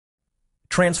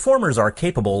Transformers are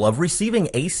capable of receiving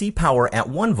AC power at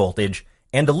one voltage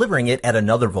and delivering it at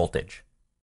another voltage.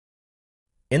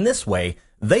 In this way,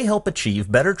 they help achieve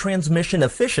better transmission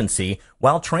efficiency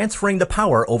while transferring the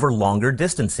power over longer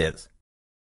distances.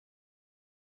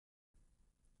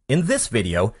 In this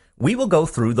video, we will go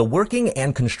through the working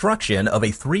and construction of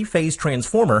a three-phase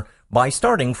transformer by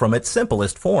starting from its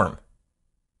simplest form.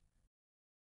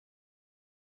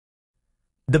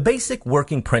 The basic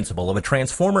working principle of a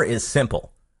transformer is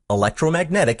simple: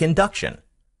 electromagnetic induction.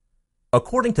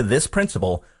 According to this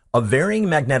principle, a varying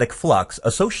magnetic flux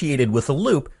associated with a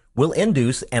loop will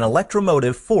induce an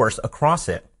electromotive force across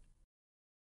it.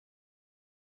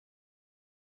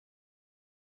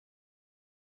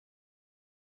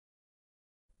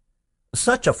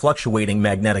 Such a fluctuating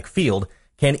magnetic field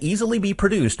can easily be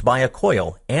produced by a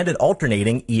coil and an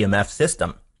alternating EMF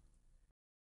system.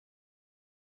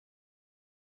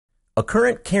 A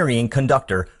current-carrying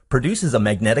conductor produces a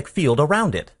magnetic field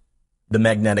around it. The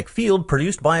magnetic field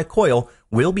produced by a coil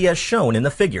will be as shown in the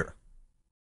figure.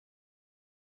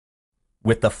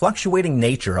 With the fluctuating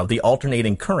nature of the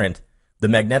alternating current, the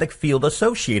magnetic field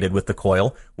associated with the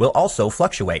coil will also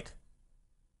fluctuate.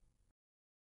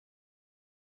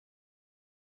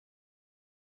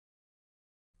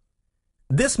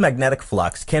 This magnetic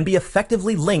flux can be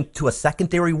effectively linked to a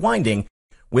secondary winding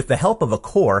with the help of a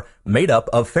core made up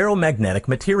of ferromagnetic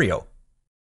material.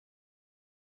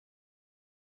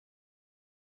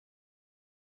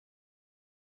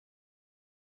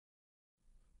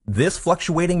 This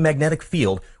fluctuating magnetic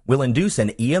field will induce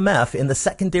an EMF in the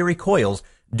secondary coils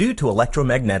due to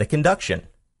electromagnetic induction.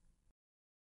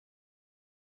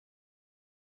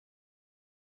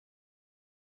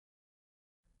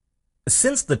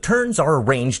 Since the turns are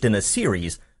arranged in a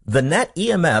series, the net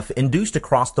EMF induced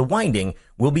across the winding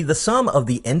will be the sum of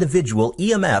the individual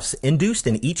EMFs induced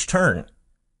in each turn.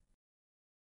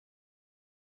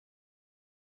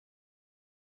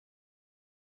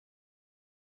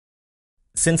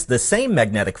 Since the same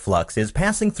magnetic flux is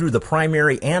passing through the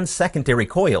primary and secondary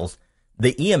coils,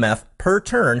 the EMF per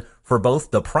turn for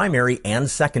both the primary and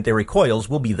secondary coils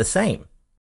will be the same.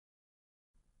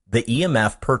 The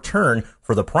EMF per turn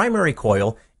for the primary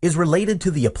coil is related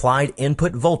to the applied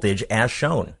input voltage as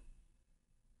shown.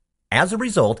 As a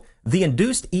result, the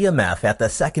induced EMF at the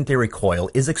secondary coil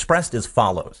is expressed as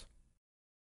follows.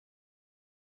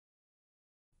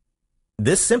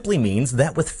 This simply means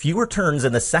that with fewer turns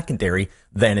in the secondary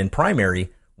than in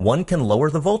primary, one can lower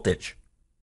the voltage.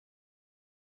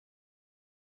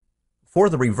 For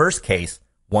the reverse case,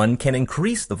 one can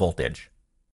increase the voltage.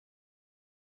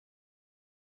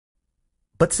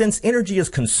 But since energy is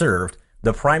conserved,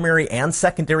 the primary and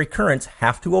secondary currents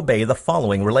have to obey the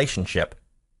following relationship.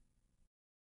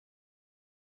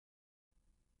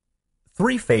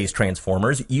 Three-phase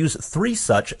transformers use three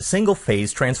such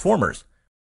single-phase transformers,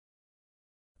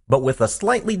 but with a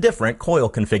slightly different coil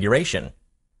configuration.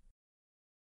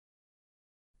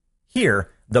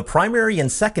 Here, the primary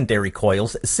and secondary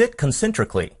coils sit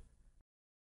concentrically.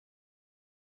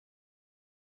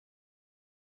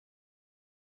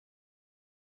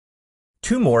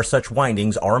 Two more such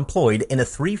windings are employed in a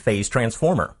three-phase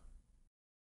transformer.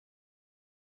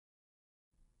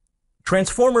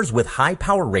 Transformers with high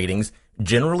power ratings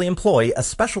generally employ a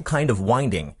special kind of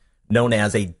winding, known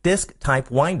as a disc-type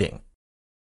winding,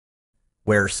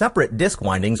 where separate disc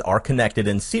windings are connected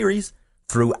in series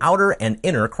through outer and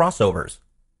inner crossovers.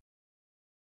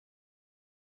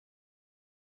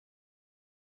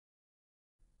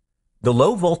 The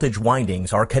low-voltage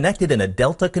windings are connected in a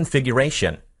delta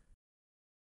configuration,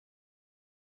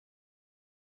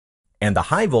 and the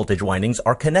high-voltage windings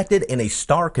are connected in a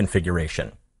star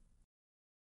configuration.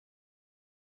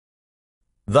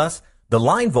 Thus, the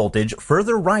line voltage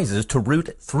further rises to root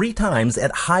 3 times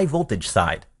at high voltage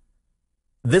side.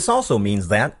 This also means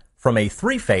that, from a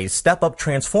three-phase step-up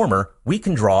transformer, we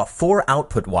can draw 4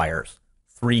 output wires,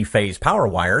 3 phase power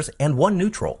wires, and 1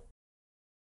 neutral.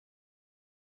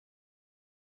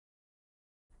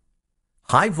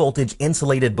 High-voltage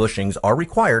insulated bushings are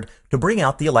required to bring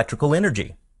out the electrical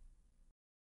energy.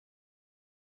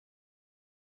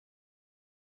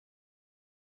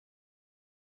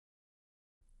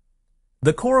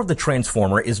 The core of the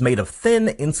transformer is made of thin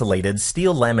insulated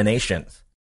steel laminations.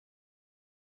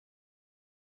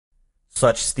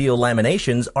 Such steel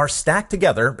laminations are stacked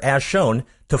together, as shown,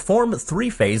 to form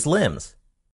three-phase limbs.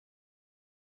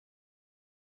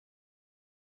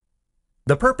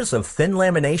 The purpose of thin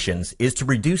laminations is to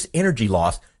reduce energy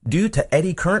loss due to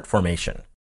eddy current formation.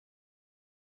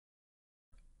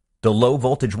 The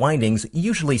low-voltage windings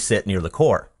usually sit near the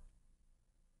core.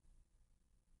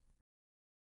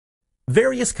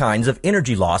 Various kinds of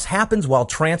energy loss happens while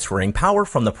transferring power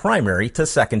from the primary to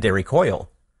secondary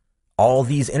coil. All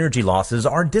these energy losses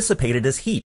are dissipated as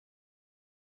heat.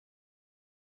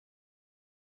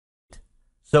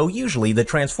 So usually the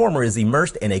transformer is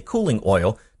immersed in a cooling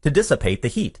oil to dissipate the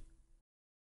heat.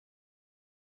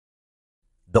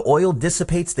 The oil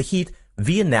dissipates the heat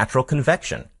via natural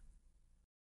convection.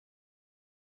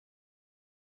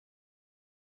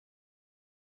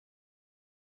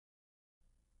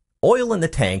 Oil in the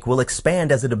tank will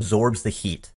expand as it absorbs the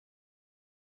heat.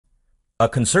 A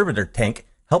conservator tank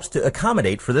helps to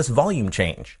accommodate for this volume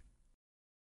change.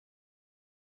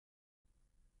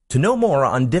 To know more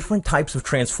on different types of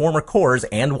transformer cores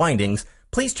and windings,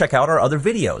 please check out our other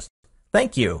videos.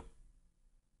 Thank you.